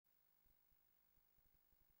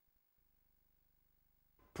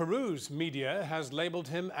Peru's media has labelled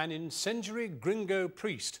him an incendiary gringo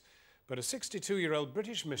priest, but a 62-year-old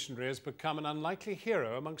British missionary has become an unlikely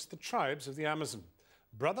hero amongst the tribes of the Amazon.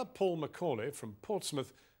 Brother Paul MCAuley from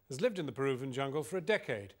Portsmouth has lived in the Peruvian jungle for a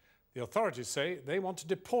decade. The authorities say they want to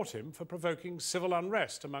deport him for provoking civil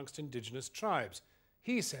unrest amongst indigenous tribes.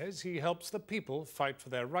 He says he helps the people fight for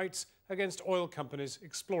their rights against oil companies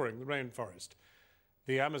exploring the rainforest.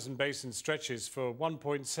 The Amazon basin stretches for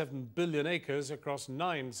 1.7 billion acres across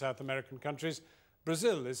 9 South American countries.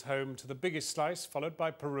 Brazil is home to the biggest slice, followed by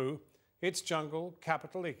Peru. Its jungle,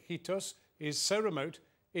 capital Iquitos, is so remote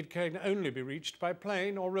it can only be reached by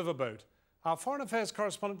plane or riverboat. Our Foreign Affairs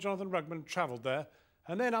correspondent Jonathan Rugman travelled there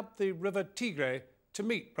and then up the River Tigre to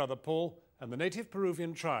meet Brother Paul and the native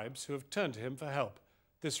Peruvian tribes who have turned to him for help.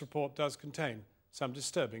 This report does contain some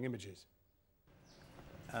disturbing images.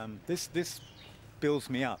 This builds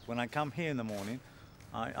me up. When I come here in the morning,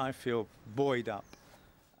 I feel buoyed up.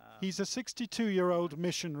 He's a 62-year-old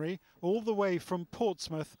missionary all the way from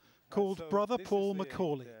Portsmouth called Brother Paul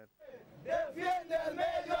MCAuley.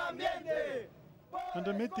 And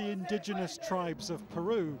amid the indigenous tribes of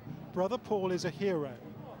Peru, Brother Paul is a hero.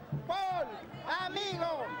 Paul,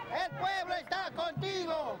 amigo, el pueblo está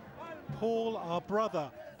contigo. Paul, our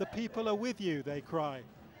brother, the people are with you, they cry.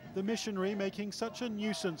 The missionary making such a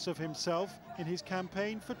nuisance of himself in his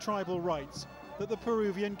campaign for tribal rights that the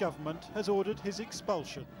Peruvian government has ordered his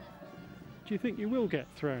expulsion. Do you think you will get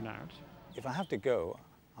thrown out? If I have to go,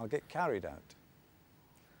 I'll get carried out.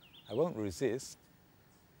 I won't resist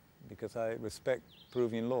because I respect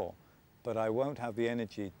Peruvian law, but I won't have the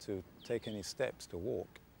energy to take any steps to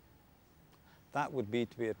walk. That would be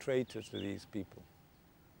to be a traitor to these people.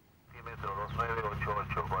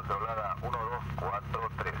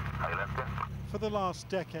 For the last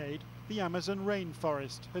decade, the Amazon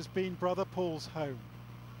rainforest has been Brother Paul's home.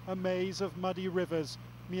 A maze of muddy rivers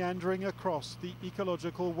meandering across the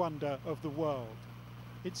ecological wonder of the world.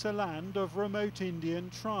 It's a land of remote Indian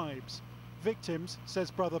tribes, victims, says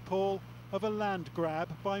Brother Paul, of a land grab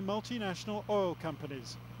by multinational oil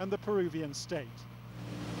companies and the Peruvian state.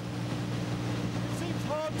 It seems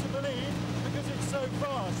hard to believe because it's so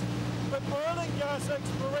vast, but oil and gas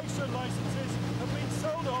exploration licenses have been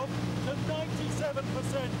sold off to 97%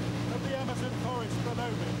 of the Amazon forest below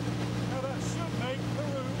me. Now that should make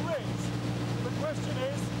Peru rich. The question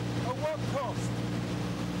is, at what cost?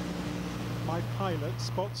 My pilot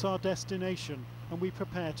spots our destination and we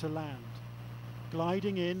prepare to land.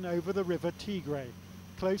 Gliding in over the River Tigre,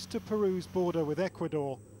 close to Peru's border with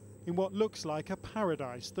Ecuador, in what looks like a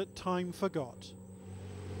paradise that time forgot.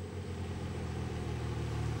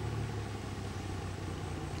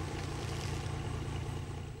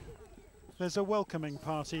 There's a welcoming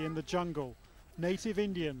party in the jungle. Native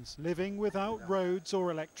Indians living without roads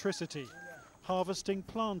or electricity, harvesting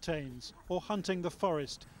plantains or hunting the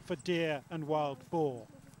forest for deer and wild boar.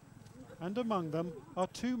 And among them are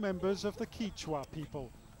 2 members of the Quechua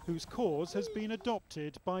people, whose cause has been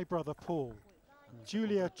adopted by Brother Paul.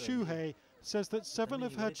 Julia Chuhe says that 7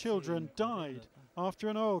 of her children died after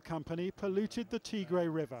an oil company polluted the Tigre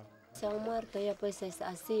River.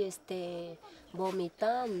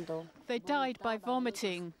 They died by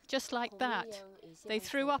vomiting, just like that. They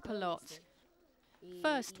threw up a lot.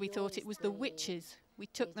 First we thought it was the witches. We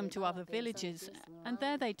took them to other villages, and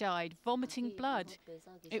there they died, vomiting blood.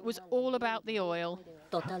 It was all about the oil.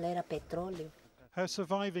 Her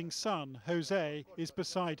surviving son, Jose, is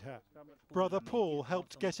beside her. Brother Paul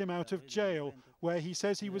helped get him out of jail, where he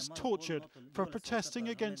says he was tortured for protesting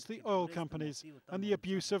against the oil companies and the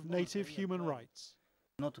abuse of native human rights.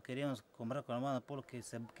 I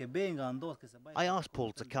asked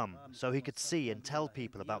Paul to come so he could see and tell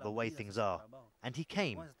people about the way things are. And he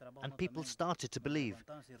came, and people started to believe.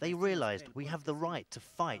 They realized we have the right to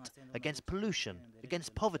fight against pollution,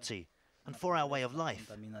 against poverty, and for our way of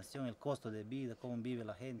life.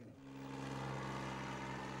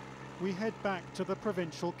 We head back to the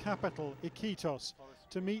provincial capital, Iquitos,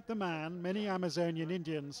 to meet the man many Amazonian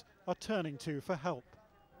Indians are turning to for help.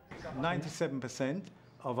 97%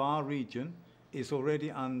 of our region is already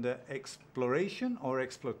under exploration or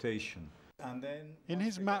exploitation. And then in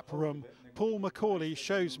his map room, Paul MCAuley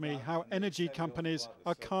shows me how energy companies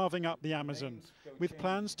are carving up the Amazon, with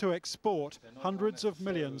plans to export hundreds of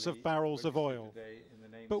millions of barrels of oil.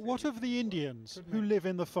 But what of the Indians who live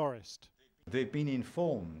in the forest? They've been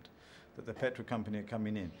informed that the petrol company are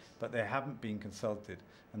coming in, but they haven't been consulted.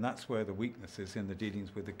 And that's where the weakness is in the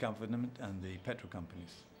dealings with the government and the petrol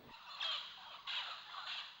companies.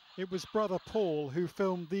 It was Brother Paul who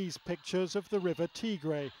filmed these pictures of the River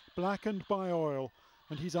Tigre, blackened by oil,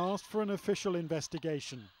 and he's asked for an official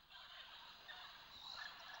investigation.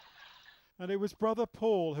 And it was Brother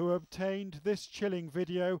Paul who obtained this chilling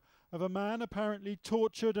video of a man apparently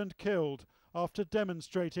tortured and killed after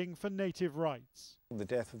demonstrating for native rights. The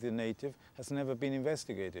death of the native has never been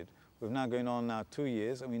investigated. We're now going on 2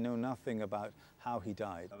 years and we know nothing about how he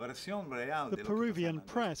died. The Peruvian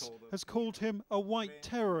press has called him a white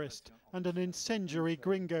terrorist and an incendiary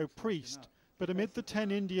gringo priest. But amid the 10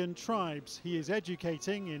 Indian tribes he is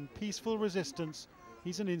educating in peaceful resistance,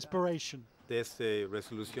 he's an inspiration. The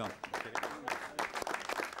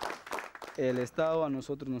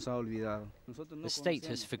state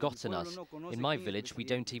has forgotten us. In my village, we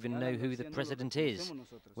don't even know who the president is.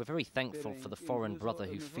 We're very thankful for the foreign brother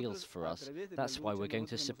who feels for us. That's why we're going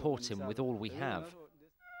to support him with all we have.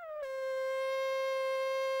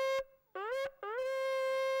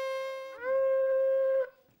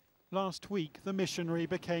 Last week, the missionary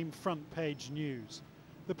became front-page news.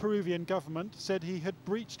 The Peruvian government said he had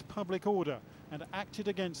breached public order and acted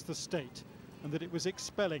against the state, and that it was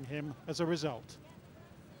expelling him as a result.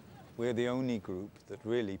 We're the only group that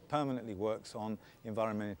really permanently works on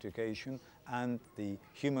environmental education and the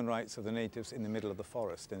human rights of the natives in the middle of the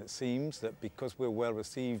forest. And it seems that because we're well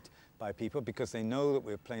received by people, because they know that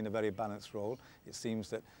we're playing a very balanced role, it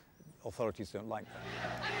seems that authorities don't like that.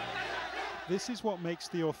 This is what makes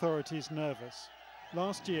the authorities nervous.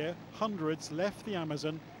 Last year, hundreds left the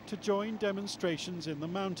Amazon to join demonstrations in the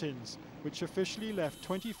mountains, which officially left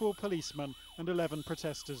 24 policemen and 11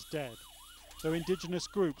 protesters dead, though indigenous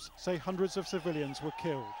groups say hundreds of civilians were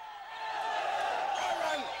killed.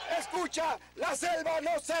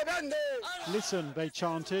 Listen, they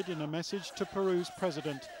chanted in a message to Peru's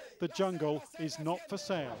president, the jungle is not for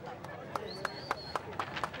sale.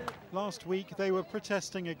 Last week they were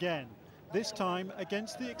protesting again, this time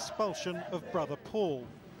against the expulsion of Brother Paul,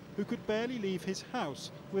 who could barely leave his house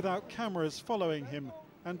without cameras following him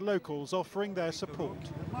and locals offering their support.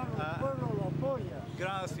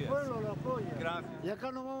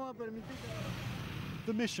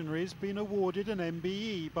 The missionary's been awarded an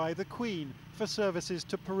MBE by the Queen for services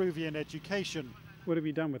to Peruvian education. What have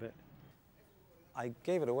you done with it? I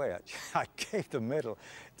gave it away, actually. I gave the medal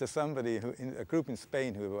to somebody, a group in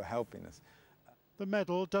Spain who were helping us. The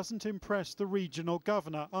medal doesn't impress the regional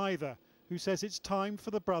governor either, who says it's time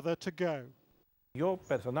for the brother to go.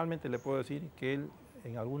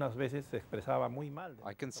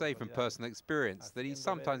 I can say from personal experience that he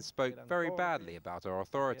sometimes spoke very badly about our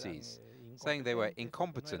authorities, saying they were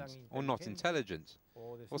incompetent or not intelligent,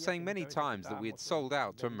 or saying many times that we had sold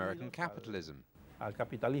out to American capitalism.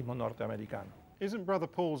 Isn't Brother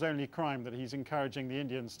Paul's only crime that he's encouraging the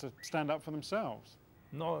Indians to stand up for themselves?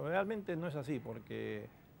 It's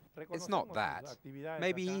not that.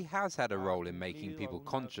 Maybe he has had a role in making people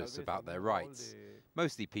conscious about their rights,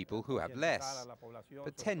 mostly people who have less.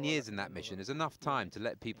 But 10 years in that mission is enough time to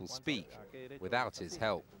let people speak without his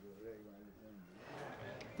help.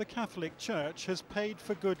 The Catholic Church has paid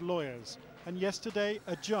for good lawyers, and yesterday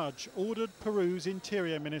a judge ordered Peru's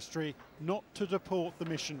Interior Ministry not to deport the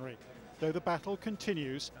missionary, though the battle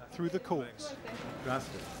continues through the courts.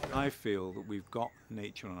 I feel that we've got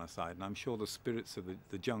nature on our side, and I'm sure the spirits of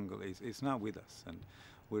the jungle is now with us, and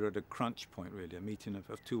we're at a crunch point, really, a meeting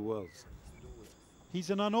of two worlds.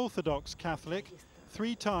 He's an unorthodox Catholic.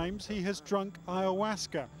 3 times he has drunk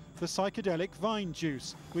ayahuasca, the psychedelic vine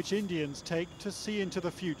juice, which Indians take to see into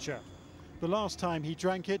the future. The last time he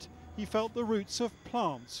drank it, he felt the roots of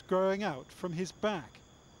plants growing out from his back.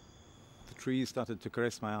 The trees started to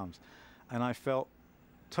caress my arms, and I felt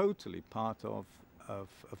totally part of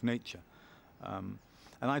nature.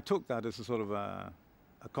 And I took that as a sort of a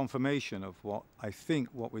confirmation of what I think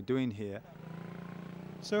what we're doing here.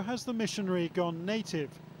 So has the missionary gone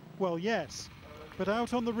native? Well, yes, but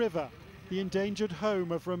out on the river, the endangered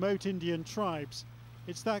home of remote Indian tribes,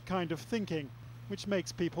 it's that kind of thinking which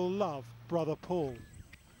makes people love Brother Paul.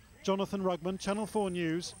 Jonathan Rugman, Channel 4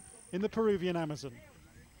 News, in the Peruvian Amazon.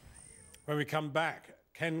 When we come back,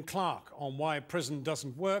 Ken Clark on why prison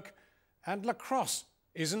doesn't work, and lacrosse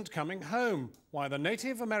isn't coming home, why the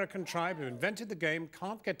Native American tribe who invented the game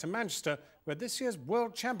can't get to Manchester, where this year's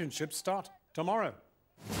World Championships start tomorrow.